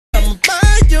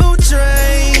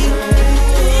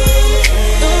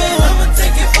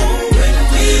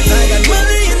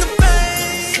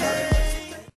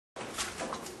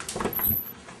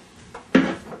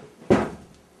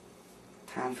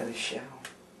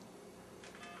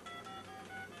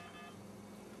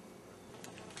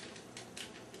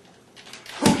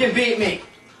can beat me.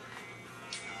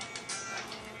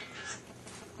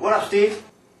 What up, Steve?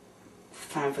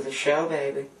 It's time for the show,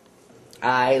 baby.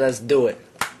 Alright, let's do it.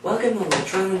 Welcome to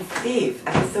Latron and Steve,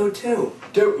 episode 2.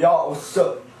 Dude, y'all, what's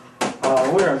up?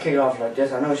 We're gonna kick it off like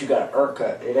this. I know you got an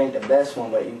haircut. It ain't the best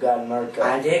one, but you got an haircut.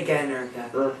 I did get an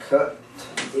haircut. Haircut.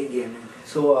 I did get an haircut.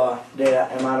 So,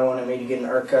 am I the one that made you get an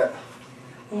haircut?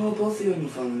 Well, both of you on the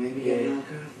phone, maybe get an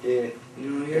haircut. Yeah. You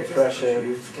know, you're Get fresh air.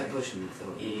 you just kept pushing me, so.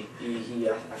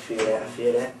 Yeah, I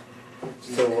feel that.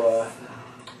 So,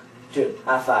 dude,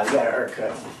 high five, you got an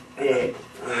haircut.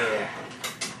 Yeah.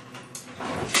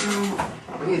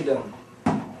 What are you doing?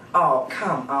 Oh,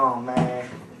 come on, man.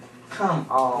 Come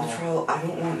on. Latrell, I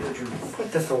don't want your drinks.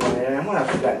 Put this away, man. What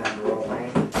else you got in the roll,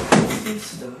 man? Some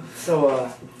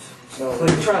stuff. So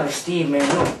we're trying to Steve, man.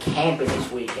 We're going camping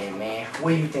this weekend, man.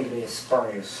 What do you think of the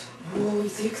experience? Well,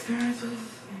 the experience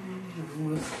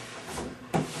was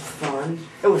fun.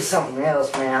 It was something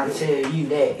else, man. I'll tell you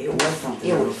that. It was something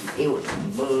It else.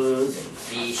 was bugs and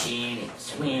fishing and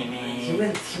swimming. He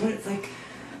went like...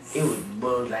 It was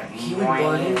bugs like He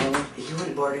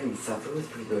went boarding and stuff. It was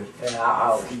pretty good. Yeah, I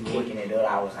was kicking it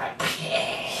up. I was like,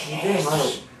 He did a lot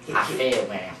of... I feel,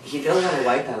 man. He did a lot of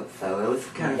wipeouts, though. It was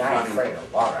kind of I ain't funny. afraid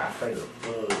of water. I'm afraid of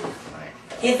bugs, man.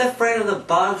 He's afraid of the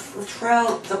bugs,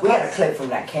 Latrell. We got a clip from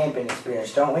that camping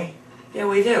experience, don't we? Yeah,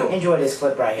 we do. Enjoy this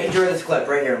clip right here. Enjoy this clip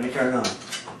right here. Let me turn it on.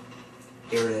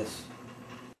 Here it is.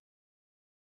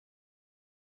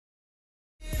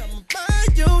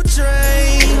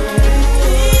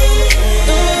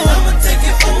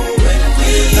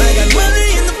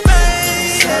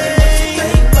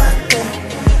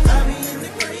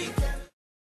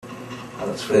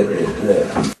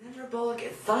 Sandra Bullock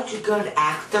is such a good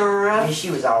actor. I mean, she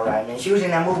was alright, man. She was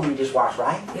in that movie we just watched,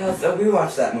 right? Yeah, so we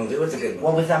watched that movie. It was a good one.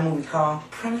 What was that movie called?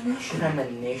 Premonition.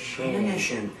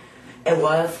 Premonition. It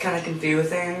was kind of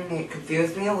confusing. It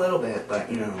confused me a little bit,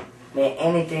 but you know. Man,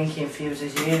 anything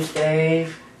confuses you,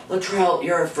 Steve. Latrell,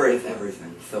 you're afraid of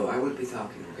everything, so I wouldn't be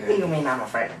talking, What do okay? you mean I'm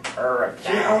afraid of her?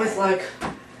 You're always like,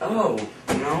 oh,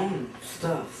 you know,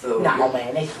 stuff, so... No,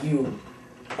 man, that's you.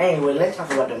 Anyway, let's talk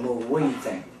about the movie. What do you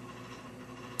think?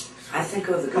 I think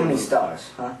it was a good How many movie. stars,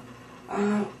 huh?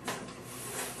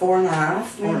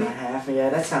 4.5, maybe? 4.5, yeah,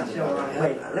 that sounds about right. Yeah.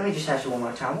 Wait, let me just ask you one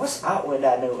more time. What's up with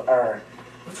that new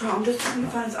Latrell, I'm just trying to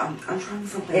find, I'm trying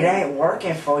something. It ain't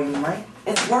working for you, man.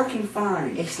 It's working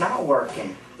fine. It's not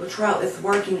working. Latrell, it's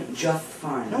working just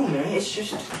fine. No, man, it's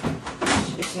just...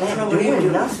 It's Latrell, not what are you doing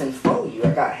doing? nothing for you.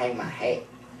 I gotta hang my head.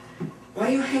 Why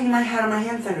are you hanging my hat on my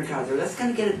hand sanitizer? That's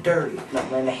gonna get it dirty. No,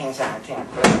 man, the hand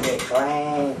sanitizer.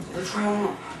 Clang.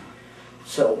 Latrell,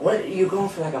 So, what, you going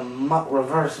for like a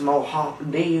reverse mohawk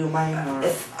deal, man?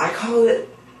 Or I call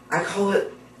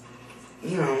it,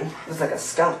 you know, it's like a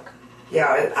skunk.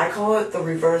 yeah, I call it the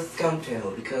reverse skunk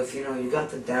tail because, you know, you got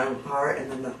the down part and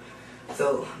then the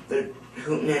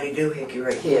hootenanny doohickey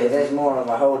right Yeah, here. there's more of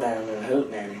a hold down than a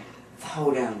hoot nanny.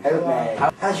 Hold down. Hoot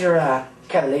nanny. How's your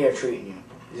Cavalier treating you?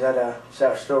 Is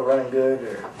that still running good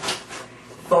or?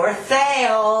 For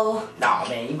sale! No,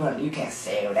 man, you can't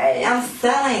sell that. I'm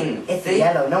selling. It's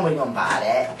yellow. Nobody gonna buy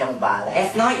that. Don't buy that.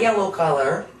 It's not yellow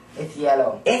color. It's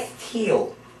yellow. It's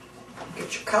teal.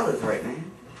 Get your colors right,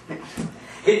 man.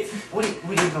 What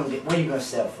are you gonna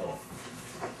sell for?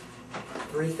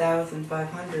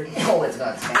 3,500. No, it's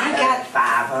gonna spend I got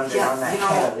 500 yeah, on that you know,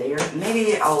 Cavalier.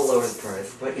 Maybe I'll lower the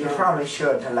price, but you You know. probably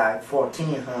should to like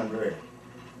 1,400.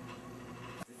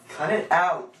 Cut it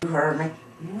out. You heard me?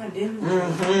 No, I didn't.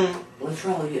 Mm-hmm.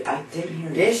 Latrell, I didn't hear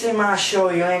you. This is my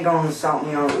show. You ain't gonna insult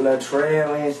me on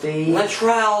Latrell and Steve.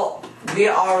 Latrell, we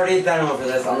already been over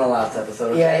this on the last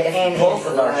episode. Yeah, okay? and both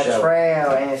of our show.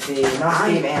 Latrell and Steve. Not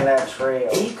Steve and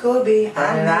Latrell. He could be.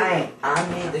 I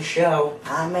made the show.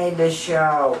 I made the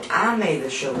show. I made the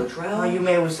show, Latrell. All you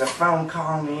made was a phone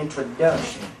call and the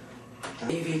introduction.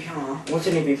 EVP. What's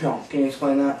an EVP? Can you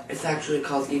explain that? It's actually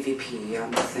called EVP.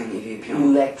 I'm just saying EVP.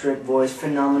 Electric voice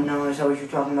phenomenon. Is that what you're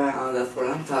talking about? Oh, that's what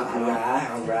I'm talking about.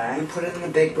 Alright, We alright. put it in the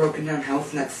big broken down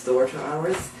house next door to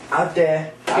ours. Out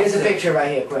there. Here's a picture right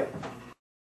here, quick.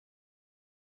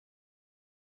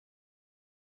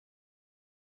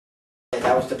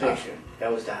 That was the picture.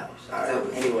 That was the house.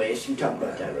 Alright. Anyways, you talk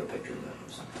about that. real picture of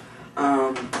the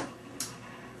house.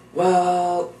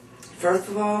 Well, first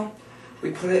of all,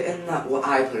 we put it in the, well,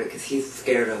 I put it because he's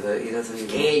scared of it. He doesn't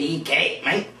even,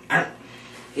 mate.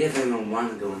 he doesn't even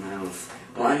want to go in the house.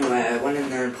 Well, anyway, I went in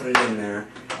there and put it in there,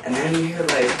 and then you hear,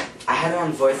 like, I had it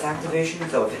on voice activation,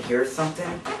 so if it hears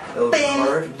something, it'll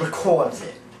record. Records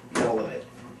it. All of it.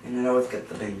 And it always gets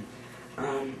the bing.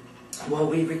 Well,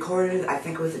 we recorded, I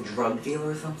think it was a drug deal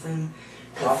or something,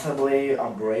 Possibly a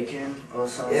break-in or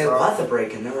something. It was a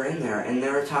break-in. They were in there, and they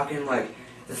were talking like,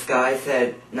 this guy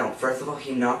said, no, first of all,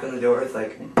 he knocked on the door. It's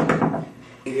like,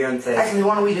 you hear him say, Actually,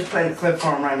 why don't we just play the clip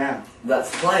for him right now?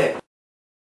 let's play it.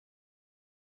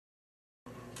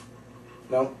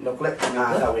 No clip? No,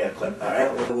 I thought we had a clip.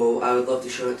 Alright. Well, I would love to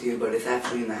show it to you, but it's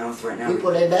actually in the house right now. We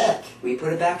put it back. We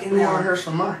put it back in We want to there hear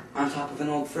some more. on top of an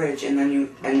old fridge, and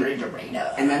then and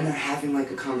then they're having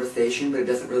like a conversation, but it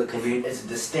doesn't really come in. It's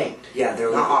distinct. Yeah,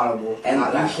 they're Not like, audible. and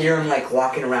not you loud. hear them like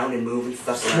walking around and moving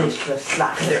stuff around.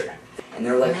 And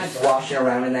they're like washing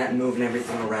around in that and moving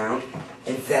everything around.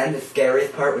 And then the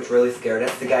scariest part, which really scared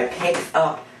us, the guy picks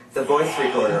up the voice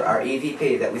recorder, our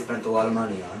EVP that we spent a lot of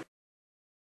money on.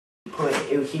 He put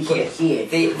it here.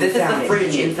 This is the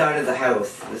fridge inside of the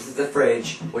house. This is the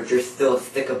fridge, which there's still a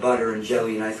stick of butter and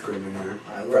jelly and ice cream in there.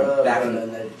 I love back in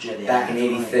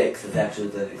in '86 is actually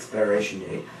the expiration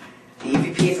date. The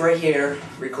EVP is right here,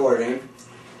 recording.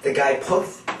 The guy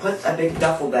puts a big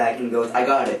duffel bag and goes, I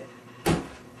got it.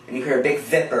 And you hear a big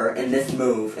zipper and this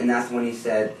move, and that's when he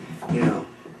said, you know,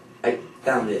 I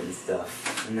found it and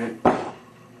stuff. And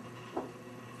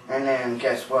then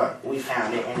guess what? We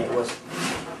found it and it was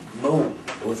moved.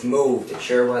 It was moved. It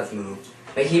sure was moved.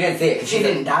 But he didn't see it. She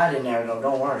didn't die in there though.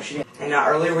 Don't worry. She didn't. And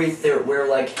earlier we were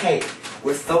like, hey,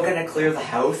 we're still gonna clear the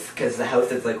house because the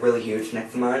house is like really huge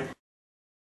next to mine.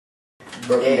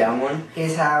 Broken down one.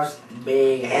 His house,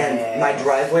 big. And my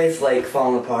driveway's like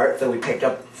falling apart, so we picked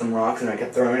up some rocks and I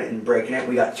kept throwing it and breaking it.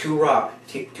 We got two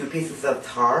pieces of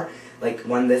tar, like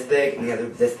one this big and the other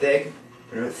this big.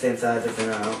 They're the same size as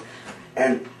now.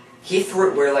 And he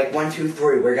threw. We're like 1, 2,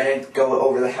 3. We're gonna go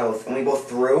over the house, and we go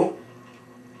through,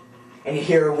 and you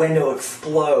hear a window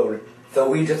explode. So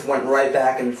we just went right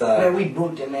back inside. Yeah, we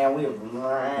booked in there. We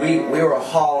were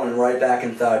hauling right back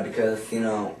inside because you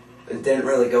know it didn't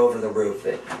really go over the roof.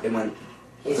 It went.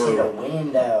 It hit a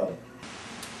window.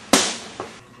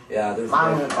 Yeah, there's.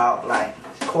 Mine went about like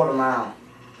a quarter mile.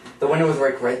 The window was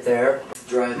like right there.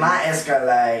 Driving. My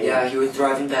Escalade. Yeah, he was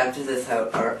driving back to this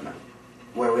house,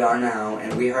 where we are now,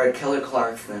 and we heard Killer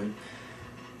Clarkson,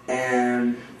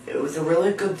 and it was a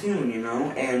really good tune, you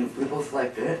know, and we both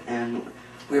liked it, and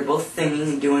we were both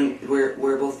singing and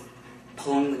we're both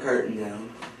pulling the curtain down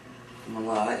a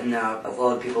lot, and now a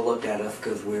lot of people looked at us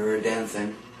because we were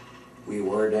dancing. We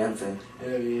were dancing.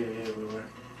 Yeah, we were.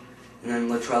 And then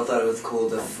Latrell thought it was cool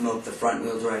to smoke the front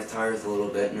wheel drive tires a little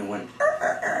bit, and it went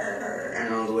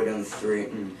and all the way down the street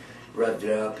and revved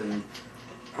it up and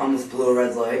almost blew a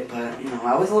red light, but you know,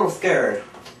 I was a little scared.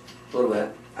 A little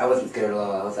bit. I wasn't scared at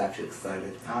all, I was actually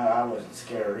excited. I wasn't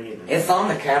scared either. It's on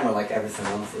the camera like everything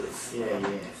else is. Yeah,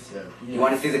 so. You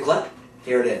want to see the clip?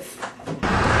 Here it is.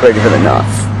 Ready for the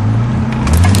knots.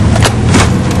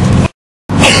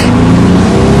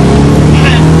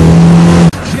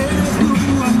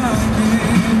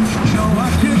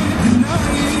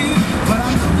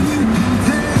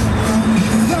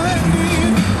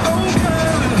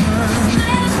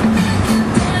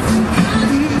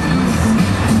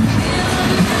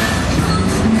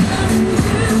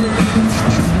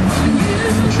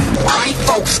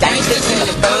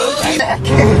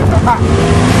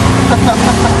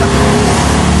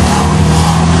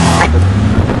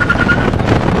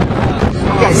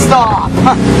 Okay, stop!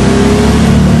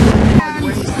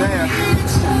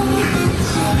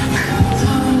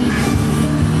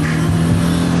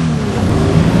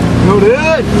 No, dude!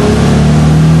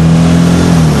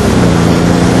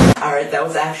 Alright, that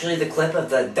was actually the clip of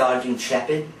the Dodge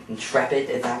Intrepid. Intrepid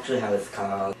is actually how it's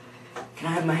called. Can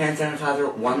I have my hand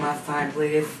sanitizer one last time,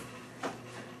 please?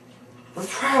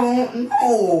 Latrell,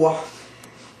 no!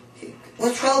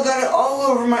 Latrell got it all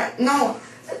over my... No!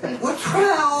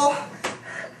 Latrell!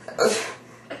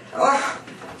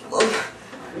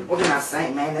 What can I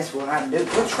say, man? That's what I do.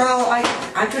 Latrell,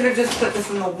 I could have just put this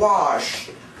in the wash.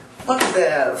 Look at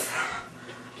this.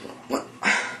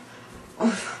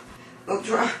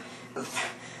 Latrell...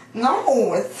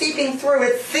 No! It's seeping through!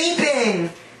 It's seeping!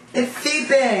 It's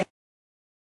seeping!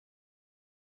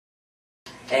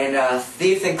 And,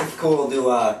 Steve thinks it's cool to,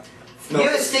 smoke... You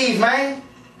and Steve, man!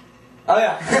 Oh,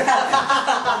 yeah.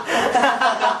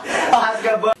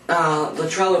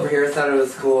 Latrell over here thought it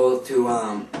was cool to,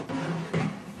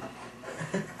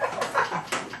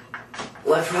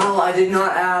 Latrell, I did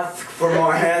not ask for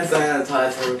more hand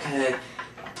sanitizer, okay?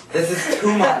 This is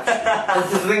too much.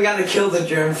 This isn't gonna kill the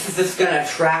germs, this is just gonna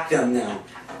attract them now.